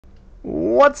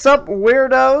What's up,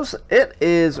 weirdos? It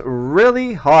is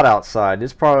really hot outside.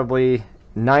 It's probably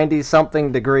 90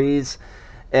 something degrees,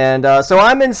 and so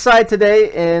I'm inside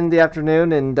today in the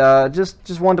afternoon, and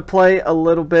just wanted to play a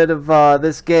little bit of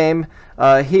this game,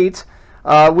 Heat.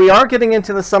 We are getting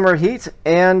into the summer heat,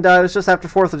 and it was just after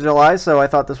 4th of July, so I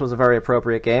thought this was a very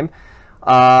appropriate game.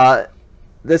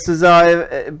 This is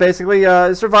basically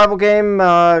a survival game,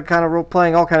 kind of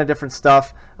role-playing, all kind of different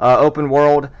stuff, open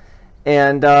world.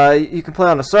 And you can play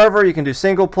on a server, you can do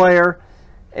single player,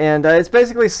 and it's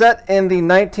basically set in the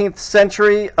 19th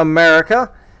century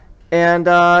America. And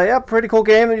yeah, pretty cool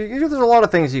game. There's a lot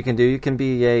of things you can do. You can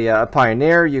be a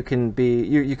pioneer, you can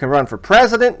run for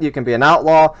president, you can be an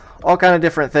outlaw, all kind of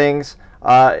different things.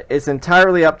 It's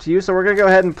entirely up to you. So we're gonna go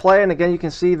ahead and play, and again, you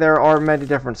can see there are many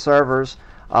different servers.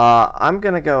 I'm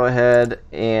gonna go ahead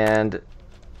and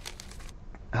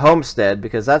homestead,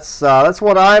 because that's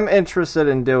what I'm interested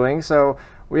in doing. So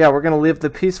yeah, we're gonna live the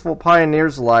peaceful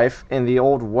pioneer's life in the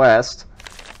old west.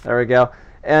 There we go.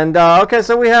 And okay,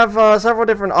 so we have several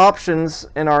different options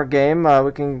in our game.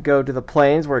 We can go to the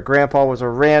plains, where Grandpa was a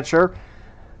rancher,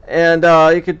 and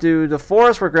you could do the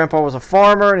forest, where Grandpa was a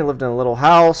farmer and he lived in a little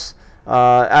house.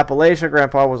 Appalachia,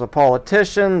 Grandpa was a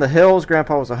politician. The hills,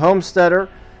 Grandpa was a homesteader.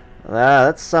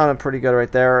 That's sounding pretty good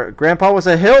right there. Grandpa was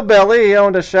a hillbilly. He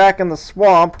owned a shack in the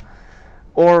swamp.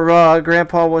 Or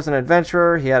Grandpa was an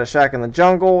adventurer. He had a shack in the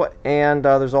jungle. And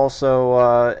there's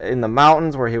also in the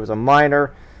mountains, where he was a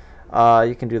miner.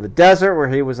 You can do the desert, where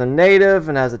he was a native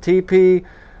and has a teepee.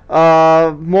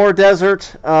 More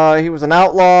desert. He was an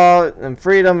outlaw. And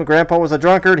freedom. Grandpa was a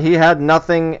drunkard. He had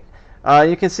nothing.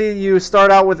 You can see you start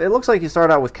out with, it looks like you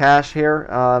start out with cash here.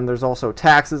 There's also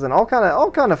taxes and all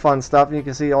kind of fun stuff. You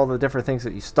can see all the different things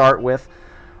that you start with.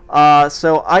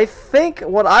 So I think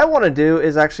what I want to do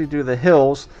is actually do the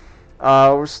hills.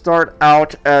 We'll start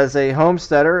out as a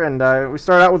homesteader, and we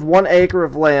start out with 1 acre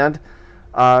of land.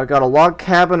 Got a log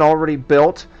cabin already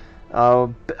built,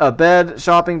 a bed,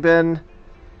 shopping bin,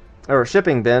 or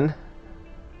shipping bin,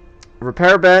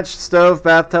 repair bench, stove,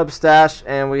 bathtub, stash,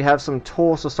 and we have some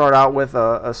tools to start out with: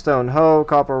 a stone hoe,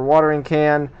 copper watering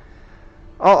can,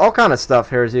 all kind of stuff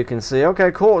here, as you can see.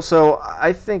 Okay, cool. So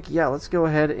I think, yeah, let's go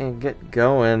ahead and get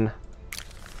going.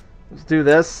 Let's do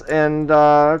this, and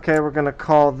okay, we're gonna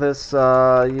call this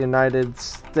United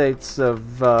States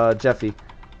of Jeffy.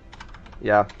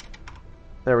 Yeah,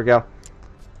 there we go.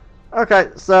 Okay,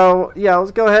 so yeah,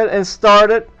 let's go ahead and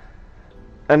start it.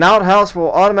 An outhouse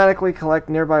will automatically collect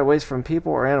nearby waste from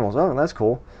people or animals. Oh, that's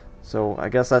cool. So I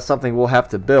guess that's something we'll have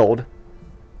to build.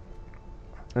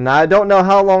 And I don't know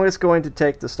how long it's going to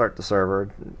take to start the server.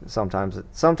 Sometimes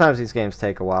these games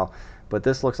take a while, but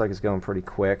this looks like it's going pretty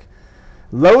quick.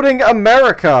 Loading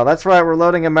America. That's right, we're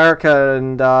loading America,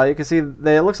 and you can see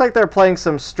it looks like they're playing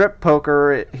some strip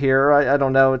poker here. I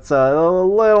don't know. It's a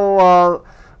little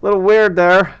weird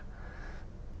there.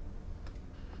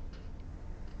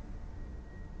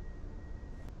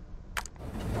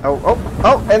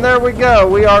 Oh, and there we go.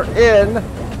 We are in,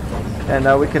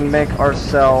 and we can make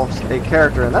ourselves a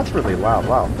character, and that's really loud.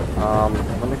 Wow.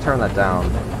 Let me turn that down.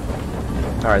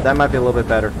 Alright, that might be a little bit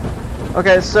better.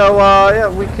 Okay, so, yeah,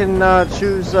 we can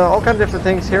choose all kinds of different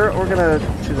things here. We're going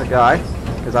to choose a guy,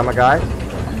 because I'm a guy.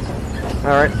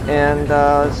 Alright, and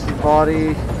this is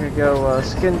body. Here we go,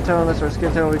 skin tone. That's our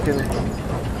skin tone. We can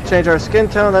change our skin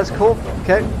tone. That's cool.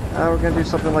 Okay, we're gonna do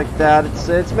something like that.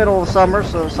 It's middle of summer,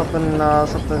 so something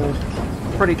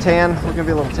pretty tan. We're gonna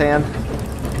be a little tan.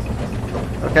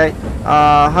 Okay,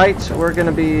 height, we're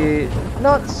gonna be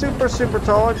not super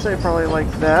tall. I'd say probably like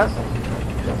that.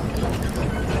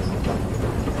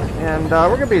 And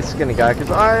we're gonna be a skinny guy,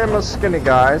 because I am a skinny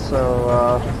guy.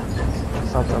 So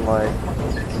something like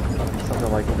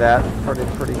that.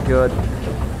 Pretty good.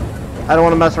 I don't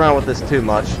want to mess around with this too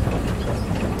much.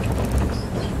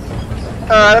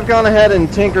 Alright, I've gone ahead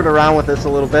and tinkered around with this a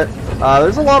little bit.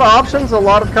 There's a lot of options, a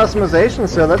lot of customization,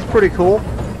 so that's pretty cool.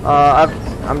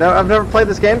 I've never played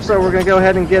this game, so we're going to go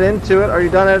ahead and get into it. Are you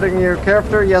done editing your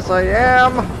character? Yes, I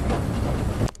am.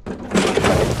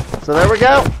 So there we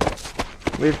go.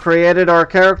 We've created our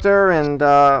character, and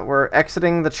we're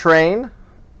exiting the train.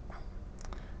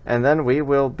 And then we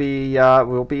will be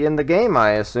we'll be in the game,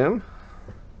 I assume.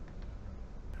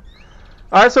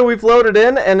 Alright, so we've loaded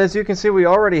in, and as you can see, we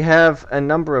already have a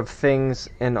number of things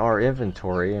in our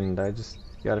inventory, and I just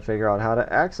got to figure out how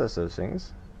to access those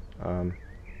things. Let's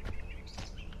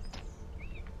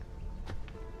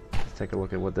take a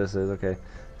look at what this is. Okay,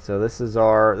 so this is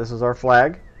our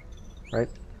flag, right?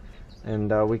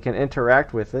 And we can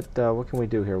interact with it. What can we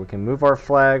do here? We can move our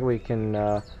flag. We can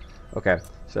okay,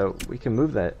 so we can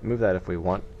move that if we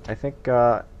want. I think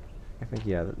I think,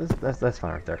 yeah, that's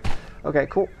fine right there. Okay,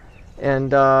 cool.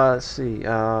 And, let's see,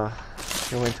 go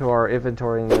into our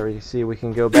inventory, and there you see we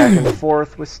can go back and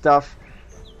forth with stuff.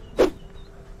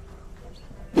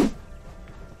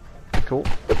 Cool.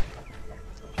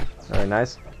 Very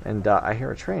nice. And, I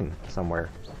hear a train somewhere.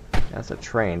 That's a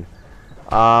train.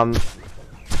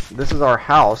 This is our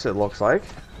house, it looks like.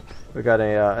 We got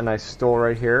a nice store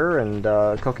right here, and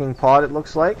a cooking pot, it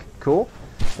looks like. Cool.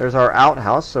 There's our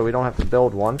outhouse, so we don't have to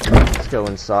build one. Let's go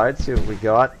inside, see what we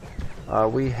got.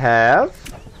 We have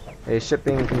a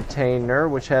shipping container,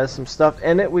 which has some stuff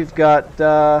in it. We got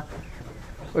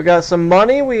some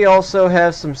money. We also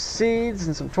have some seeds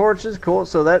and some torches. Cool.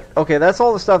 So that's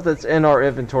all the stuff that's in our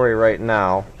inventory right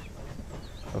now.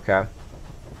 Okay.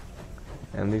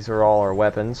 And these are all our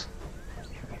weapons.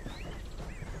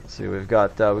 See, we've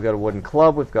got a wooden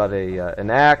club, we've got an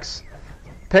axe,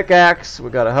 pickaxe,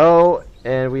 we've got a hoe,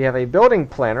 and we have a building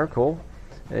planner. Cool.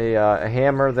 A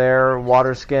hammer there,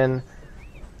 water skin.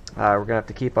 We're gonna have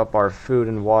to keep up our food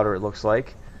and water, it looks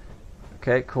like.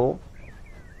 Okay, cool.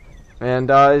 And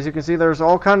as you can see, there's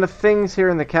all kind of things here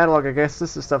in the catalog. I guess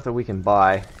this is stuff that we can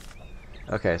buy.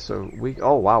 Okay, so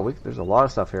oh wow, there's a lot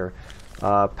of stuff here.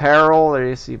 Apparel, there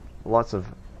you see lots of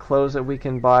clothes that we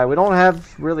can buy. We don't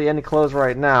have really any clothes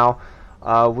right now.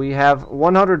 We have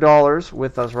 $100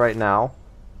 with us right now.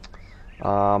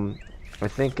 I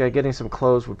think getting some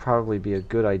clothes would probably be a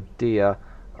good idea.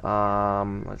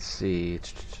 Let's see.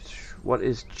 What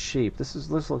is cheap? This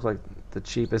looks like the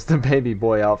cheapest, the baby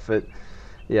boy outfit.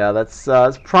 Yeah, that's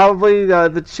probably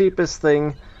the cheapest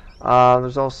thing.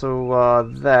 There's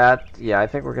also that. Yeah, I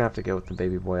think we're gonna have to go with the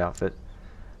baby boy outfit.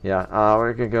 Yeah,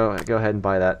 we're gonna go ahead and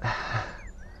buy that.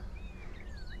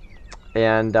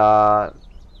 And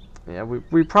yeah,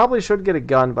 we probably should get a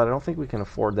gun, but I don't think we can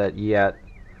afford that yet.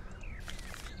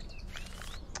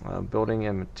 Building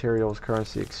and materials,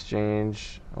 currency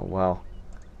exchange. Oh wow,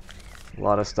 a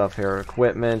lot of stuff here.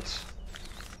 Equipment.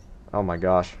 Oh my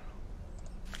gosh.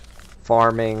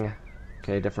 Farming.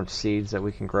 Okay, different seeds that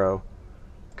we can grow.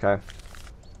 Okay.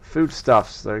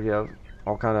 Foodstuffs. There you go.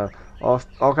 All kind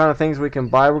of things we can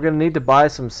buy. We're gonna need to buy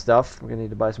some stuff. We're gonna need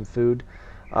to buy some food.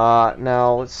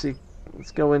 Now let's see.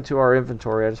 Let's go into our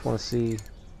inventory. I just want to see.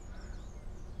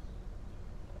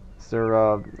 Is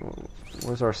there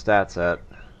where's our stats at?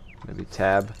 Maybe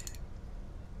tab.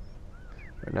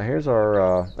 Right, now here's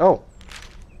our oh,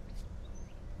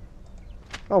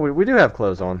 we do have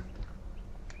clothes on.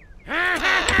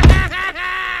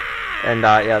 And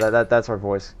yeah, that's our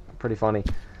voice. Pretty funny.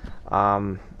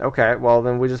 Okay, well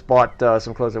then we just bought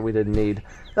some clothes that we didn't need.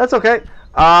 That's okay.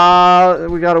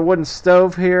 We got a wooden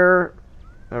stove here,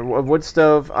 a wood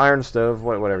stove, iron stove,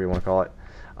 whatever you want to call it.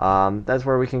 That's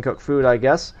where we can cook food, I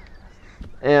guess.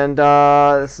 And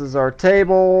this is our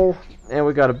table, and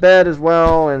we got a bed as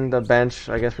well, and a bench.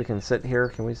 I guess we can sit here.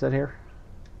 Can we sit here?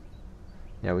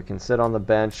 Yeah, we can sit on the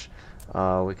bench.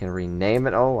 We can rename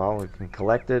it. Oh well, we can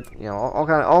collect it. You know,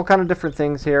 all kind of different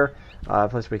things here.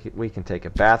 Plus we can take a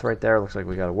bath right there. Looks like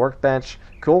we got a workbench.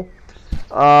 Cool.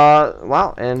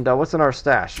 Wow. And what's in our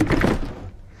stash?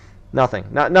 Nothing.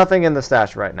 Nothing in the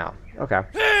stash right now. Okay.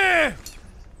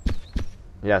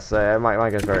 Yes, my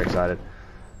guy's very excited.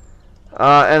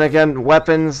 And again,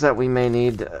 weapons that we may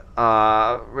need.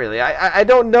 Really, I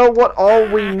don't know what all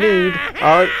we need.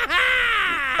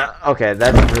 Okay,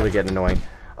 that's really getting annoying.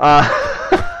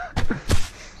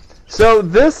 So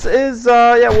this is,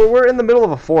 yeah, we're in the middle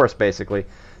of a forest, basically.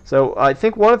 So I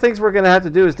think one of the things we're going to have to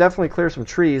do is definitely clear some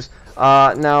trees.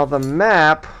 Now the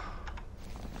map,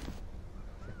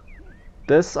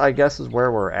 this I guess is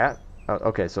where we're at. Oh,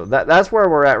 okay, so that's where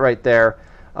we're at right there.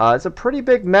 It's a pretty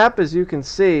big map, as you can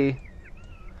see.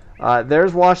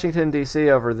 There's Washington,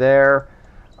 D.C. over there.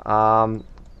 Oh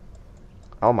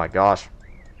my gosh.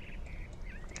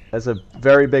 That's a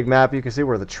very big map. You can see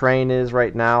where the train is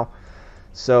right now.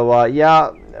 So,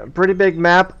 yeah, pretty big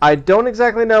map. I don't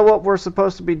exactly know what we're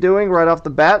supposed to be doing right off the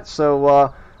bat.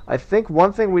 So, I think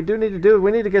one thing we do need to do,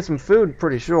 we need to get some food,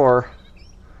 pretty sure.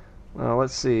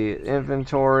 Let's see.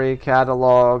 Inventory,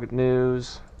 catalog,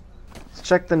 news. Let's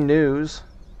check the news.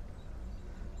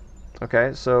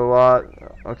 Okay, so,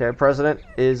 okay, president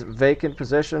is vacant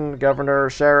position, governor,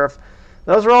 sheriff.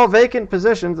 Those are all vacant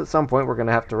positions. At some point, we're going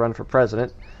to have to run for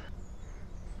president.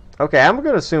 Okay, I'm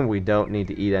going to assume we don't need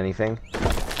to eat anything.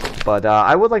 But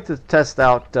I would like to test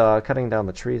out cutting down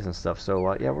the trees and stuff.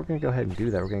 So, yeah, we're going to go ahead and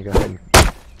do that. We're going to go ahead and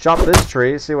chop this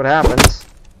tree, see what happens.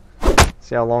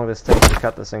 See how long this takes to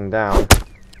cut this thing down.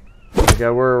 Okay,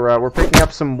 we're picking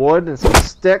up some wood and some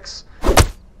sticks.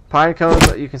 Pine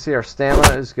cones, you can see our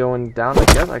stamina is going down.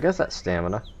 I guess that's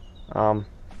stamina.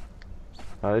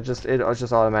 It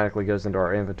just automatically goes into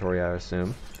our inventory, I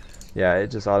assume. Yeah, it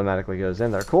just automatically goes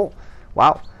in there. Cool.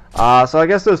 Wow. So I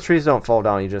guess those trees don't fall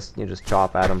down. You just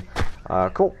chop at them.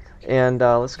 Cool. And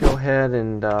let's go ahead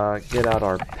and get out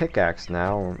our pickaxe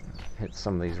now and hit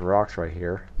some of these rocks right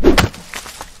here.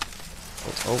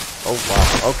 Oh,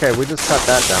 wow. Okay, we just cut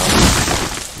that down.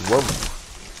 Whoa.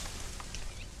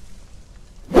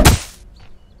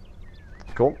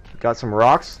 Cool. Got some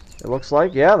rocks, it looks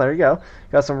like. Yeah, there you go.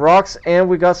 Got some rocks, and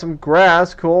we got some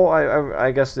grass. Cool.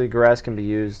 I guess the grass can be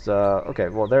used. Okay,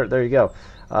 well, there you go.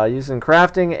 Used in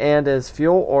crafting and as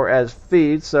fuel or as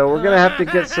feed. So we're going to have to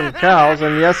get some cows.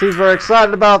 And yes, he's very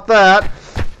excited about that.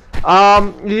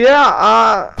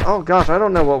 Yeah. Oh, gosh, I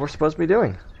don't know what we're supposed to be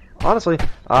doing. Honestly,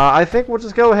 I think we'll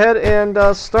just go ahead and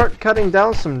start cutting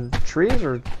down some trees,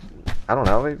 or I don't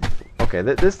know. Okay,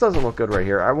 this doesn't look good right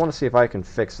here. I want to see if I can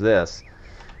fix this.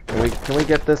 Can we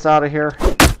get this out of here?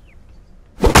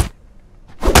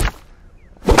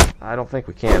 I don't think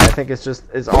we can. I think it's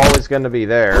always going to be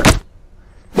there.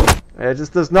 It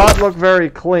just does not look very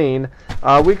clean.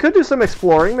 We could do some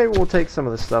exploring. Maybe we'll take some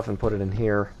of this stuff and put it in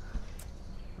here.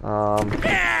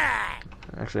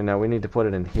 Actually, no, we need to put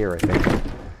it in here, I think.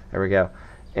 There we go.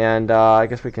 And I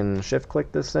guess we can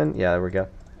shift-click this in. Yeah, there we go.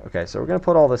 Okay, so we're going to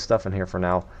put all this stuff in here for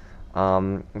now.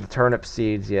 The turnip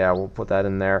seeds, yeah, we'll put that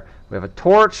in there. We have a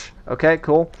torch. Okay,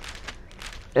 cool.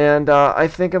 And I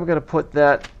think I'm going to put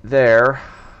that there.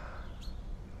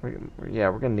 Yeah,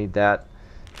 we're going to need that.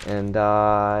 And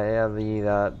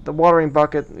yeah, the watering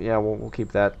bucket, yeah, we'll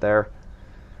keep that there.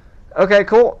 Okay,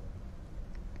 cool.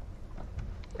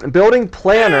 Building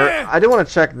planner, I do want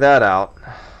to check that out.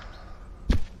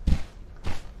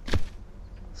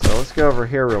 So let's go over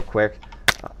here real quick.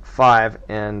 5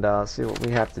 and see what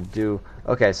we have to do.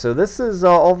 Okay, so this is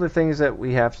all the things that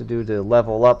we have to do to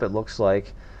level up, it looks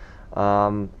like.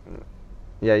 Yeah,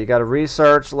 you got to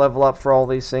research, level up for all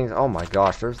these things. Oh my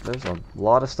gosh, there's a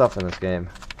lot of stuff in this game.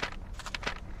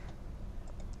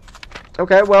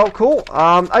 Okay, well, cool.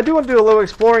 I do want to do a little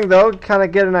exploring, though, kind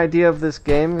of get an idea of this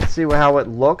game and see how it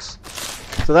looks.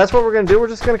 So that's what we're going to do. We're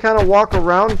just going to kind of walk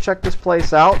around and check this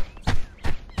place out.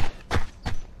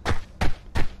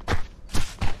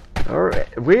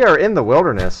 We are in the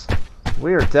wilderness.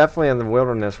 We are definitely in the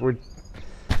wilderness.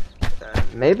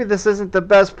 Maybe this isn't the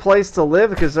best place to live,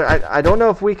 because I don't know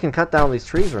if we can cut down these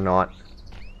trees or not.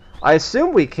 I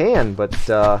assume we can, but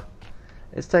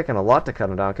it's taking a lot to cut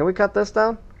them down. Can we cut this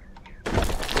down?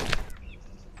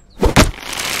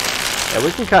 Yeah,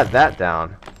 we can cut that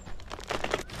down.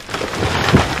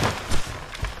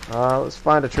 Let's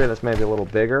find a tree that's maybe a little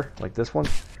bigger, like this one.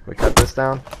 Can we cut this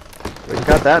down? We can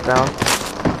cut that down.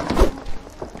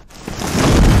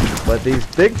 But these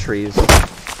big trees,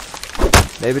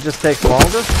 maybe it just takes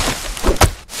longer.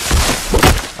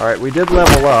 Alright, we did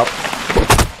level up.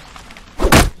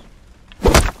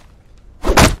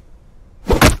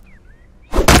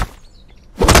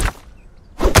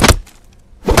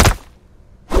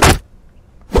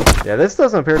 Yeah, this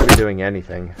doesn't appear to be doing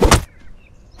anything.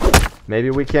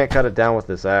 Maybe we can't cut it down with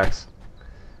this axe.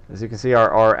 As you can see,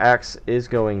 our axe is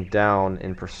going down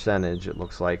in percentage, it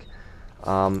looks like.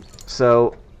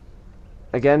 So,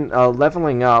 again,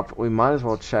 leveling up, we might as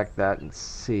well check that and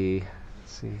see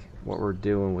what we're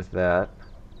doing with that.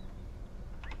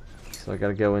 So I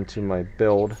gotta go into my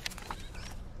build.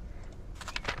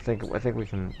 I think we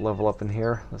can level up in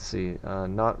here. Let's see,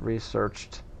 not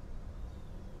researched.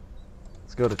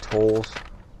 Let's go to tools.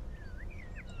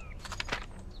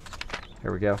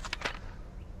 Here we go.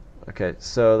 Okay,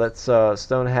 so that's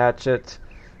stone hatchet.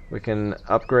 We can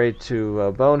upgrade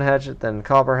to bone hatchet, then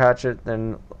copper hatchet,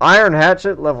 then iron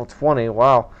hatchet, level 20.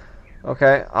 Wow.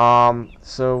 Okay,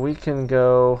 so we can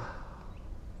go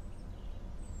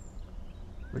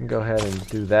ahead and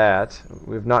do that.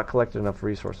 We've not collected enough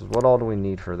resources. What all do we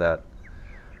need for that?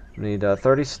 We need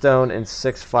 30 stone and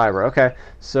 6 fiber. Okay,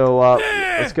 so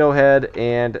let's go ahead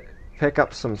and pick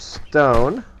up some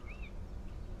stone.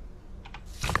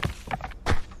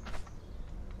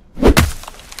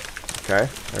 Okay,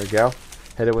 there we go.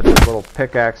 Hit it with this little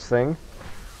pickaxe thing.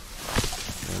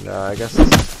 And I guess this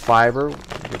is fiber.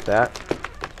 Get that.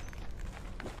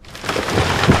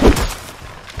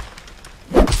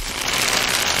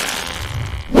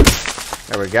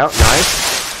 There we go.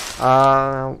 Nice.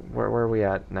 Where are we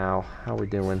at now? How are we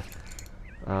doing?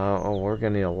 Oh, we're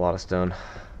going to need a lot of stone.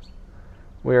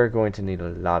 We are going to need a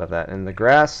lot of that. And the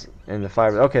grass and the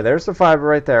fiber. Okay, there's the fiber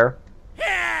right there.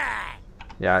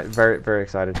 Yeah, very, very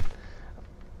excited.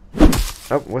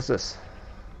 Oh, what's this?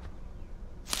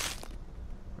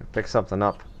 Pick something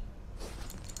up.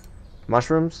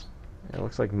 Mushrooms It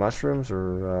looks like mushrooms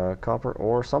or copper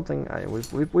or something.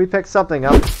 We picked something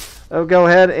up. Oh, go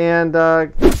ahead and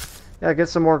yeah, get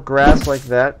some more grass like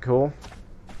that. Cool.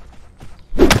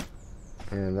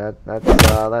 And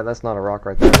that's not a rock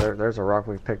right there. There's a rock.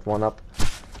 We picked one up.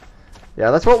 Yeah,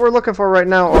 that's what we're looking for right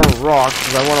now, are rocks,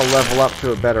 because I want to level up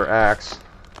to a better axe.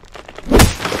 Get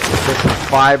some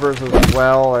fibers as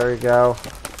well. There you go.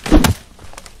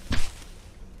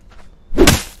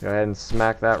 Go ahead and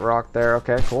smack that rock there.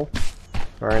 Okay, cool.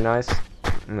 Very nice.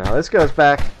 Now this goes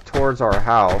back towards our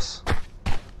house.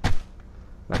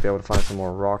 Might be able to find some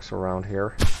more rocks around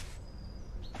here.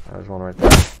 There's one right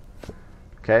there.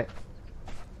 Okay.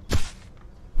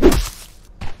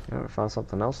 Yeah, we found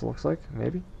something else, it looks like.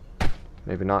 Maybe.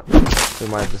 Maybe not. We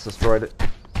might have just destroyed it.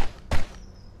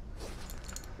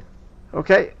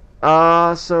 Okay.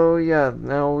 So yeah,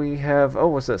 now we have... Oh,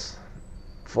 what's this?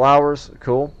 Flowers.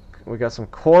 Cool. We got some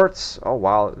quartz. Oh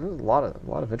wow, there's a lot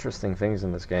of interesting things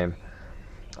in this game.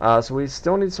 So we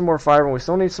still need some more fiber, and we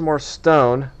still need some more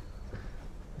stone.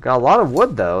 Got a lot of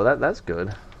wood though. That's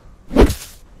good.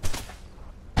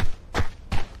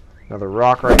 Another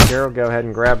rock right here. We'll go ahead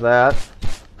and grab that.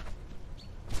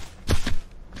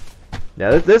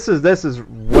 Yeah, this is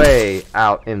way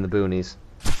out in the boonies.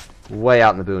 Way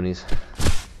out in the boonies.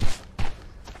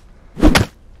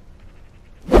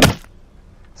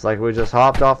 It's like we just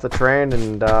hopped off the train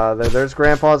and there's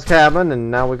Grandpa's cabin, and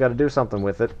now we got to do something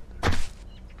with it.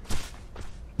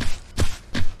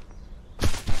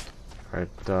 Right,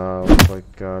 looks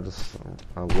like just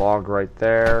a log right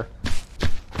there.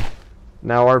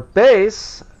 Now our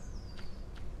base.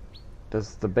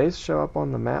 Does the base show up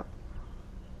on the map?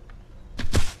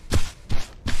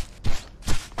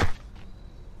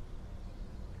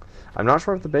 I'm not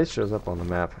sure if the base shows up on the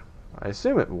map. I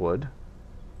assume it would.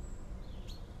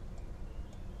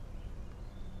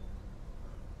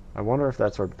 I wonder if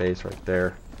that's our base right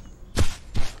there.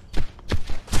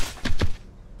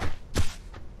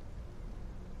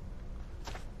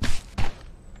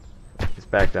 It's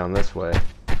back down this way.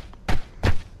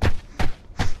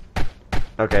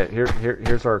 Okay,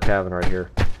 here's our cabin right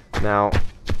here. Now,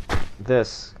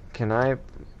 this, can I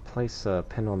place a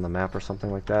pin on the map or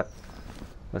something like that?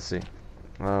 Let's see.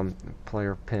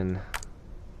 Player pin.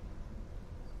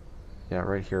 Yeah,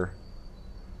 right here.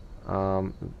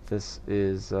 This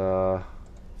is, we're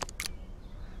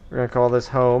gonna call this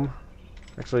home.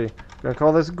 Actually, we're gonna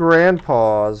call this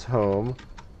Grandpa's home.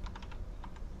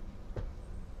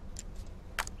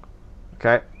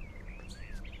 Okay.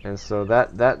 And so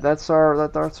that's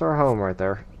our home right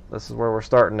there. This is where we're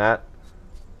starting at.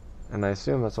 And I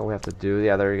assume that's all we have to do.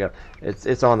 Yeah, there you go.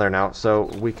 It's on there now, so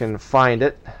we can find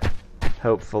it,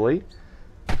 hopefully.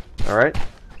 All right.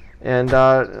 And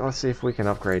let's see if we can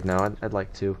upgrade now. I'd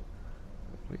like to.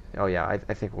 Oh yeah,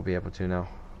 I think we'll be able to now.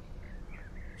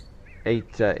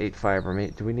 8 fiber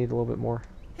meat. Do we need a little bit more?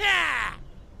 Yeah.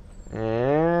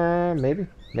 Maybe.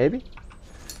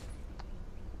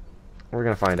 We're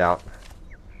gonna find out.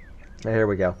 Here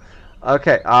we go.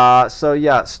 Okay. So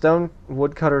yeah, stone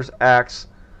woodcutter's axe.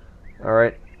 All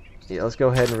right. Yeah, let's go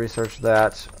ahead and research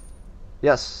that.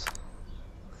 Yes.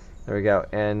 There we go.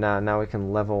 And now we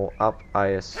can level up, I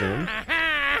assume.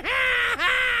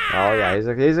 Oh yeah,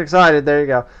 he's excited. There you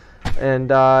go. And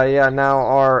yeah, now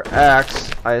our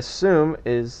axe, I assume,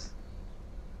 is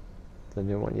the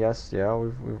new one. Yes, yeah,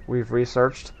 we've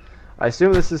researched. I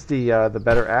assume this is the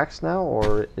better axe now,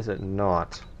 or is it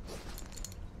not?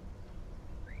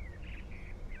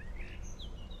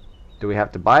 Do we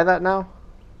have to buy that now?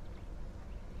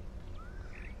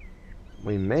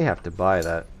 We may have to buy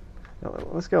that.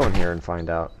 Let's go in here and find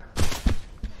out.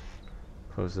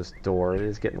 Close this door. It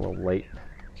is getting a little late.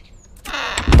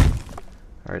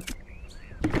 Alright.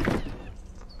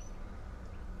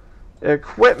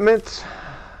 Equipment.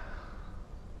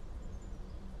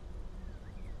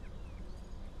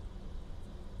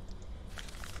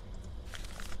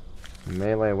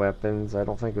 Melee weapons. I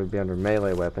don't think it would be under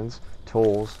melee weapons.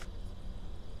 Tools.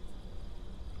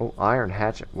 Oh, iron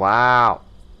hatchet. Wow.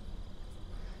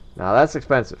 Now that's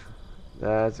expensive.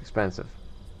 That's expensive.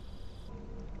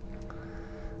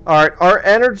 Alright, our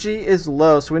energy is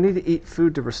low, so we need to eat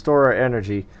food to restore our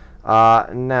energy.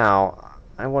 Now,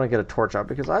 I want to get a torch out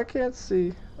because I can't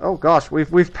see. Oh gosh,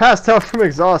 we've passed out from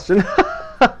exhaustion.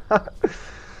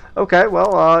 Okay,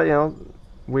 well, you know,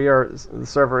 the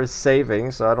server is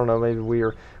saving, so I don't know, maybe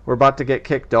we're about to get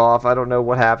kicked off. I don't know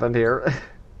what happened here.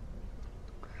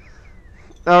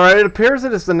 Alright, it appears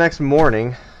that it's the next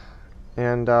morning.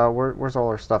 And where's all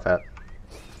our stuff at?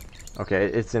 Okay,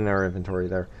 it's in our inventory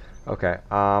there. Okay,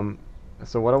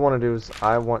 so what I want to do is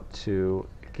I want to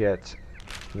get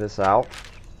this out.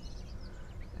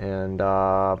 And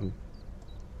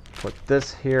put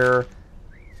this here.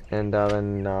 And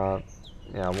then,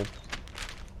 yeah, we'll...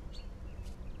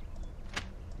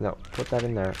 No, put that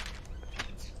in there.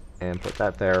 And put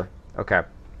that there. Okay.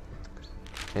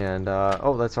 And,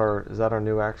 oh, that's our... Is that our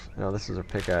new axe? No, this is our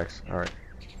pickaxe. Alright.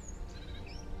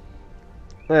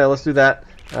 Yeah, let's do that.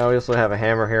 We also have a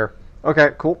hammer here.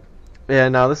 Okay, cool. Yeah,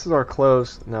 now this is our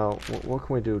clothes. Now, what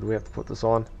can we do? Do we have to put this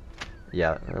on?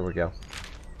 Yeah, there we go.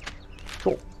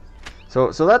 Cool.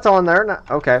 So that's on there. Now,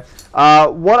 okay.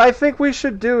 What I think we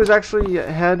should do is actually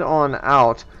head on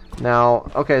out.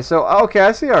 Now, okay, so, okay,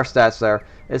 I see our stats there.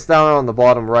 It's down on the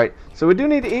bottom right. So we do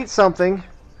need to eat something.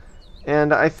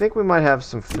 And I think we might have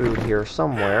some food here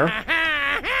somewhere.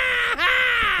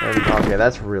 And, okay,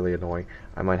 that's really annoying.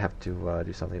 I might have to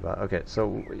do something about it. Okay,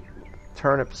 so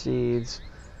turnip seeds.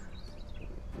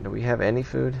 Do we have any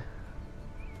food?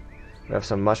 We have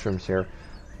some mushrooms here.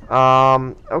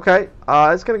 Okay,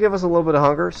 it's going to give us a little bit of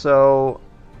hunger, so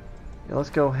yeah, let's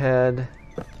go ahead.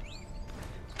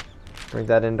 Bring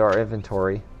that into our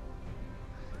inventory.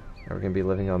 We're going to be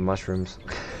living on mushrooms.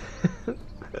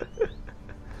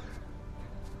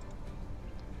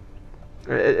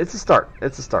 It's a start.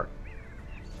 It's a start.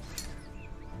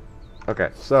 Okay,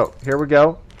 so here we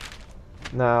go.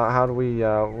 Now, how do we,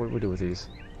 what do we do with these?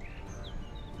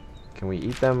 Can we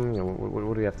eat them? You know,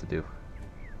 what do we have to do?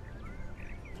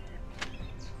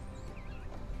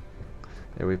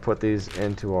 And we put these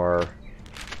into our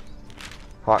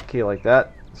hotkey like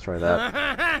that. Let's try that.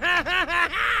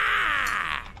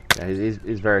 Yeah,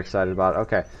 he's very excited about it.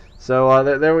 Okay, so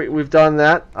there we've done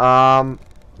that. Now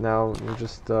we'll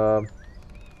just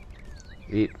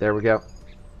eat. There we go.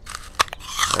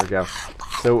 There we go.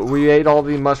 So we ate all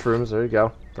the mushrooms. There you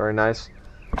go. Very nice.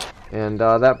 And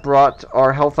that brought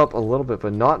our health up a little bit,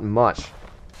 but not much.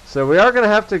 So we are going to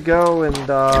have to go and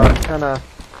kind of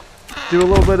do a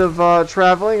little bit of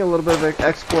traveling, a little bit of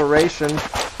exploration.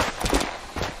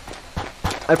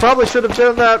 I probably should have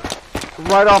done that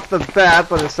right off the bat,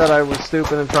 but instead I was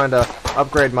stupid and trying to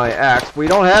upgrade my axe. We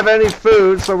don't have any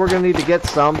food, so we're going to need to get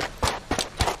some.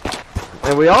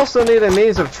 And we also need a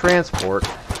means of transport.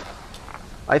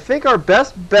 I think our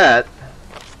best bet,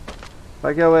 if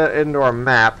I go into our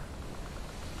map,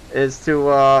 is to,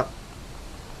 oh,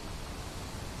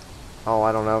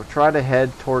 I don't know, try to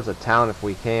head towards a town if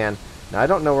we can. Now, I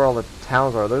don't know where all the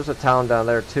towns are. There's a town down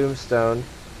there, Tombstone.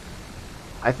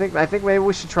 I think maybe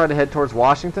we should try to head towards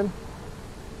Washington.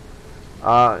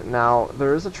 Now,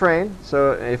 there is a train,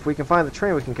 so if we can find the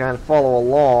train, we can kind of follow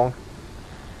along.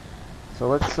 So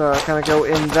let's kind of go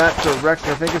in that direction.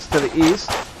 I think it's to the east.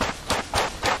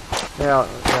 Yeah,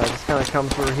 just kind of come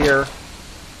through here.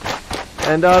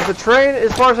 And the train,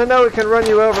 as far as I know, it can run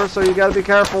you over, so you got to be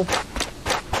careful.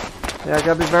 Yeah,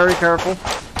 got to be very careful.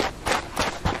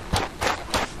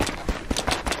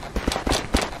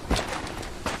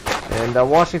 And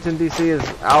Washington D.C. is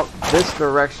out this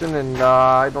direction, and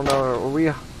I don't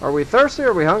know. Are we thirsty?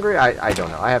 Are we hungry? I don't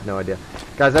know. I have no idea,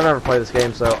 guys. I've never played this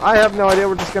game, so I have no idea.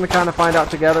 We're just gonna kind of find out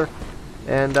together.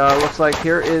 And looks like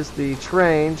here is the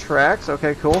train tracks.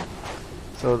 Okay, cool.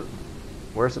 So,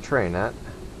 where's the train at?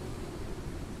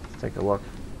 Let's take a look.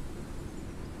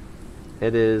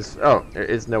 It is. Oh,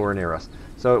 it's nowhere near us.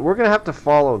 So we're gonna have to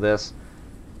follow this.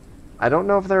 I don't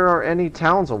know if there are any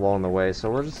towns along the way, so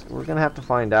we're gonna have to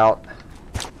find out.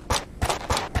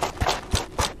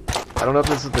 I don't know if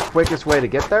this is the quickest way to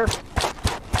get there.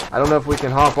 I don't know if we can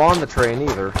hop on the train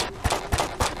either.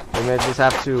 We may just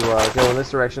have to go in this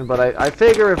direction, but I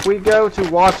figure if we go to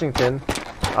Washington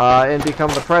and become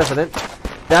the president,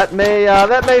 that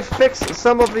may fix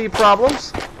some of the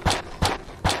problems.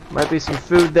 Might be some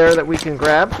food there that we can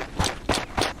grab.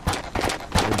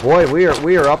 And boy,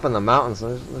 we are up in the mountains.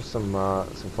 There's some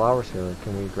flowers here.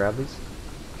 Can we grab these?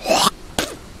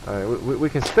 All right, we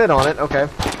can spit on it. Okay,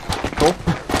 cool.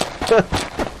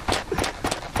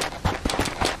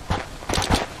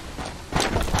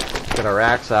 Get our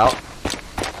axe out.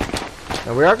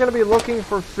 And we are going to be looking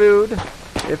for food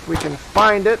if we can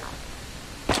find it.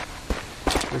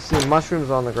 We see mushrooms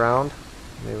on the ground.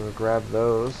 Maybe we'll grab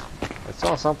those. I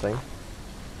saw something.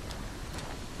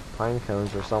 Pine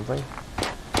cones or something.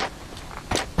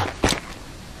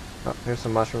 Oh, here's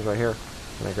some mushrooms right here.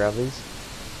 Can I grab these?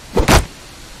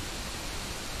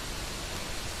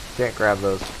 Can't grab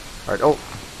those. Alright, oh,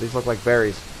 these look like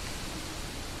berries.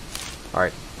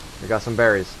 Alright, we got some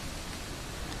berries.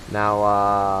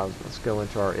 Now, let's go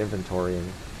into our inventory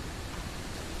and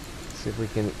see if we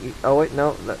can eat. Oh wait,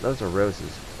 no, those are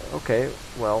roses. Okay,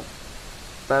 well,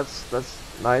 that's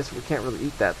nice. We can't really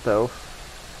eat that though.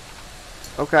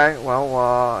 Okay,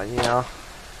 well, yeah,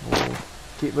 we'll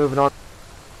keep moving on.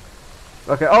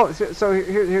 Okay. Oh, so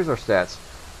here's our stats.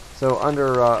 So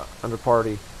under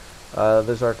party,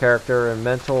 there's our character and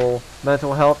mental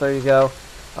health. There you go.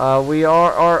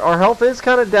 Our health is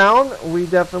kind of down. We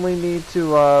definitely need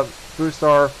to boost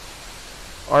our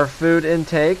food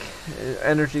intake.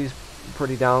 Energy's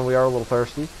pretty down. We are a little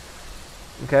thirsty.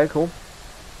 Okay, cool.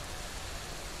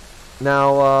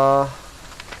 Now,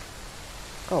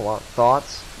 oh wow,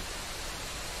 thoughts.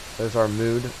 There's our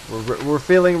mood. We're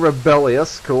feeling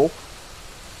rebellious. Cool.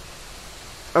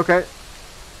 Okay.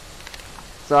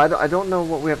 So I don't know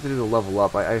what we have to do to level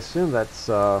up. I assume that's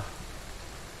all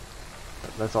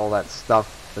that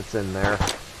stuff that's in there.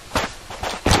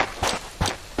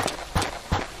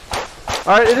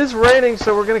 Alright, it is raining,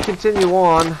 so we're going to continue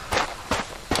on.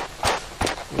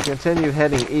 We continue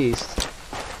heading east.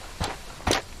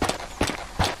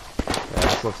 Yeah,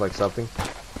 this looks like something.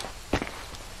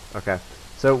 Okay.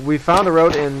 So we found a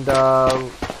road and,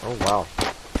 oh wow.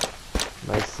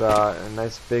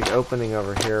 Nice big opening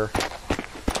over here.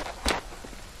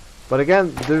 But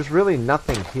again, there's really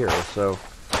nothing here, so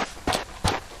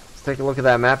let's take a look at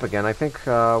that map again. I think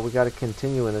we got to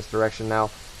continue in this direction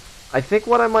now. I think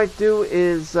what I might do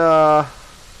is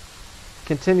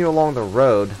continue along the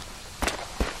road.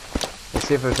 Let's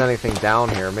see if there's anything down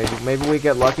here. Maybe we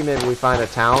get lucky. Maybe we find a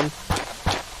town.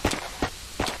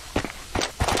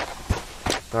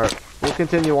 All right, we'll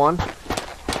continue on.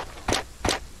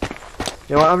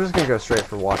 You know what? I'm just gonna go straight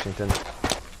for Washington.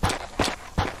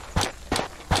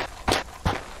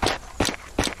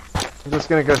 I'm just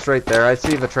gonna go straight there. I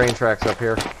see the train tracks up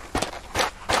here.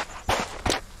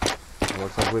 It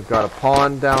looks like we've got a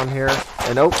pond down here.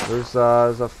 And oh, there's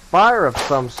a fire of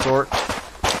some sort.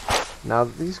 Now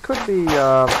these could be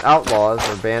outlaws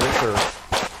or bandits or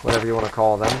whatever you want to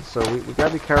call them. So we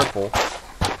gotta be careful.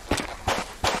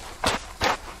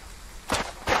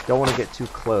 Don't want to get too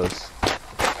close,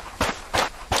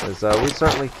 because we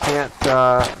certainly can't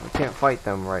fight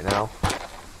them right now.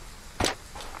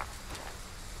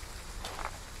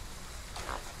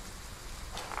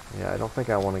 Yeah, I don't think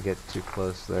I want to get too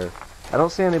close there. I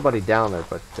don't see anybody down there,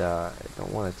 but I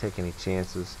don't want to take any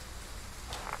chances.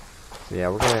 So yeah,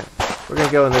 we're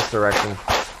gonna go in this direction.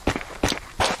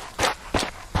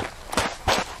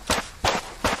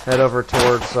 Head over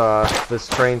towards this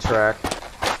train track.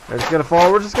 We're just gonna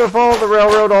follow the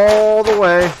railroad all the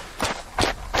way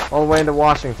into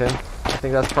Washington. I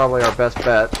think that's probably our best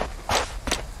bet.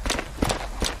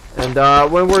 And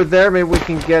when we're there, maybe we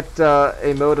can get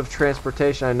a mode of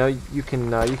transportation. I know you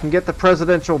can get the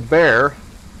presidential bear.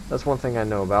 That's one thing I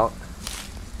know about.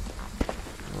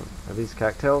 Are these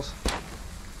cattails?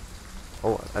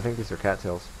 Oh, I think these are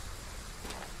cattails.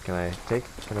 Can I take?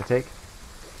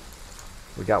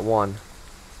 We got one.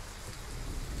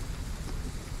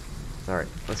 Alright,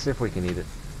 let's see if we can eat it.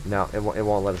 No, it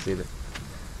won't let us eat it.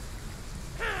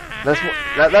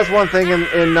 That's one thing.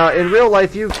 In real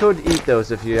life, you could eat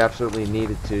those if you absolutely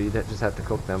needed to. You'd just have to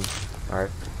cook them. Alright,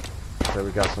 so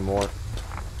we got some more.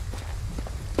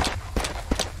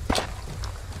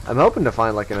 I'm hoping to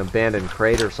find like an abandoned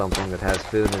crate or something that has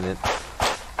food in it.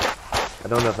 I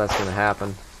don't know if that's going to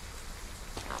happen.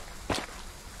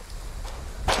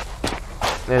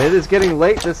 And it is getting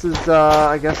late. This is,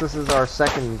 I guess this is our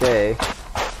second day.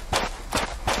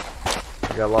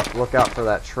 We gotta look out for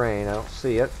that train. I don't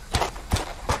see it.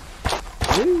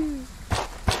 Whee!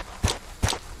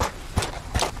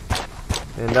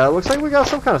 And looks like we got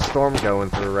some kind of storm going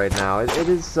through right now. It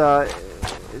is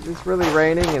really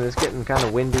raining and it's getting kind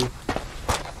of windy.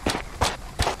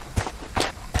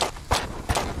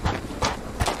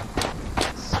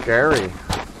 Scary.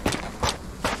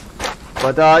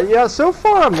 But yeah, so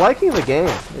far I'm liking the game.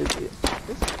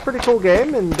 It's a pretty cool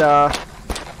game, and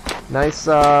nice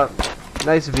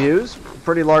views.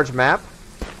 Pretty large map.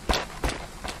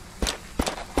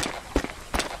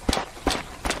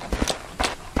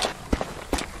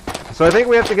 So I think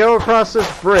we have to go across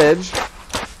this bridge,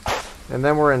 and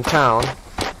then we're in town.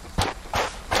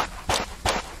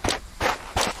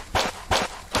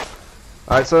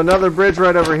 Alright, so another bridge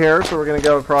right over here, so we're going to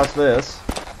go across this.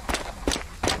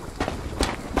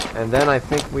 And then I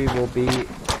think we will be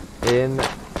in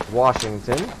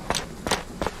Washington.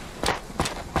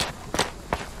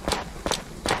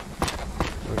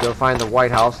 We'll go find the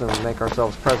White House and make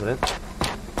ourselves president.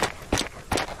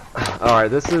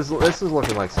 Alright, this is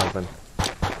looking like something.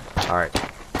 Alright.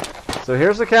 So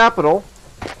here's the Capitol.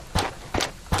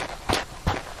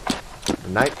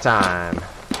 Nighttime.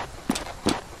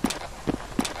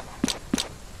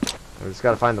 We just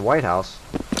gotta find the White House.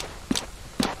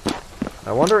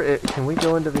 I wonder, can we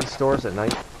go into these stores at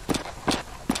night?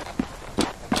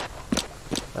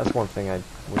 That's one thing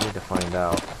we need to find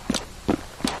out.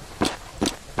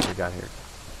 got here?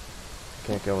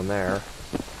 Can't go in there.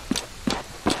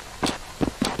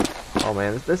 Oh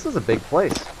man, this is a big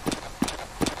place.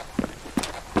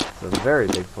 It's a very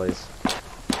big place.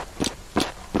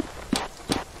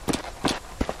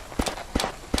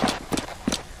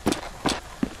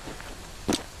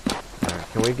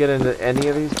 Alright, can we get into any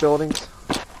of these buildings?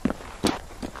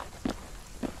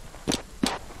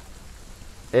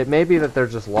 It may be that they're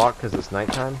just locked because it's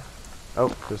nighttime.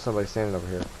 Oh, there's somebody standing over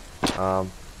here.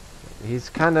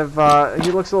 He's kind of, he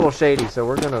looks a little shady, so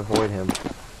we're going to avoid him.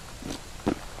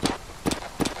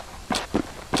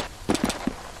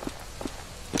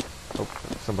 Oh,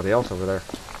 somebody else over there.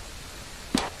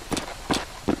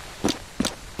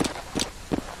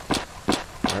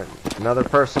 Alright, another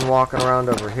person walking around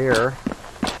over here.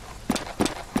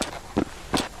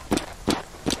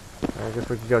 I guess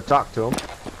we could go talk to him.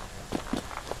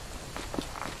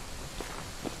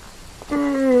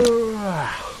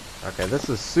 Okay, this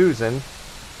is Susan.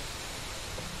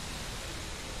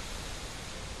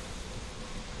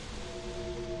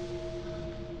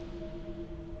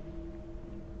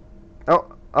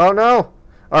 Oh no!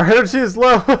 Our energy is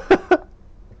low!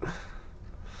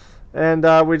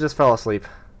 And we just fell asleep.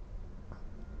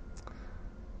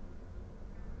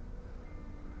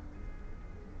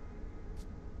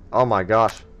 Oh my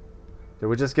gosh. Did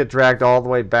we just get dragged all the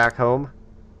way back home?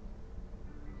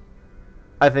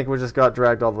 I think we just got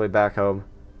dragged all the way back home.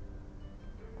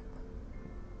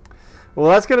 Well,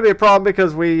 that's going to be a problem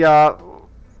because we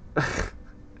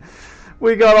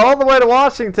we got all the way to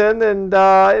Washington, and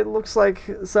it looks like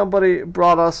somebody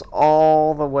brought us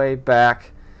all the way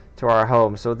back to our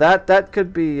home. So that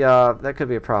could be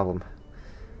a problem.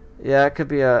 Yeah, it could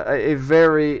be a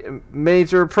very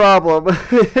major problem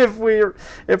if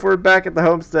we're back at the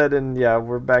homestead, and yeah,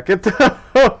 we're back at the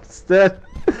homestead.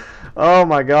 Oh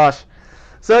my gosh.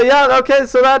 So yeah, okay,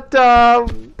 so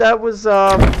that was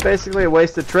basically a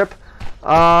wasted trip.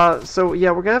 So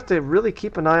yeah, we're gonna have to really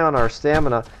keep an eye on our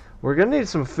stamina. We're gonna need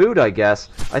some food, I guess.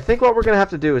 I think what we're gonna have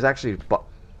to do is actually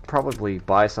probably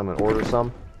buy some and order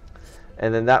some,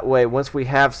 and then that way, once we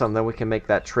have some, then we can make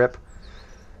that trip.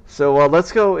 So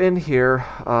let's go in here.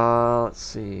 Let's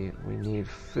see, we need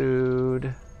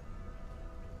food.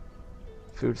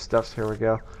 Foodstuffs. Here we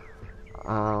go.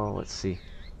 Let's see.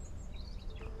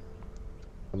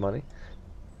 The money.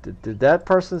 Did that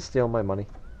person steal my money?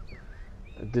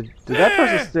 Did that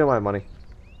person steal my money?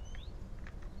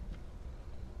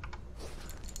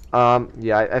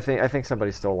 Yeah, I think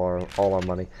somebody stole all our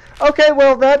money. Okay,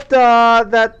 well that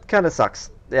kind of sucks.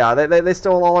 Yeah, they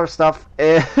stole all our stuff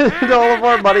and all of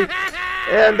our money,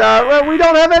 and well, we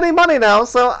don't have any money now,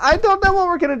 so I don't know what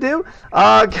we're gonna do.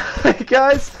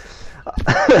 Guys,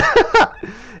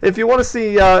 if you want to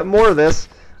see more of this,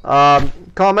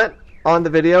 comment on the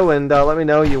video and let me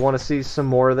know you want to see some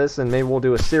more of this, and maybe we'll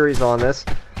do a series on this.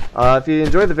 If you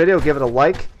enjoyed the video, give it a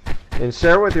like and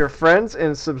share with your friends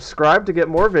and subscribe to get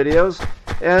more videos.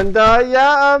 And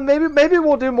yeah, maybe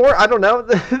we'll do more. I don't know.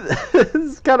 This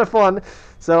is kind of fun,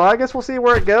 so I guess we'll see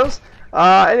where it goes.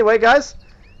 Anyway, guys,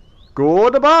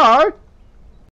 goodbye.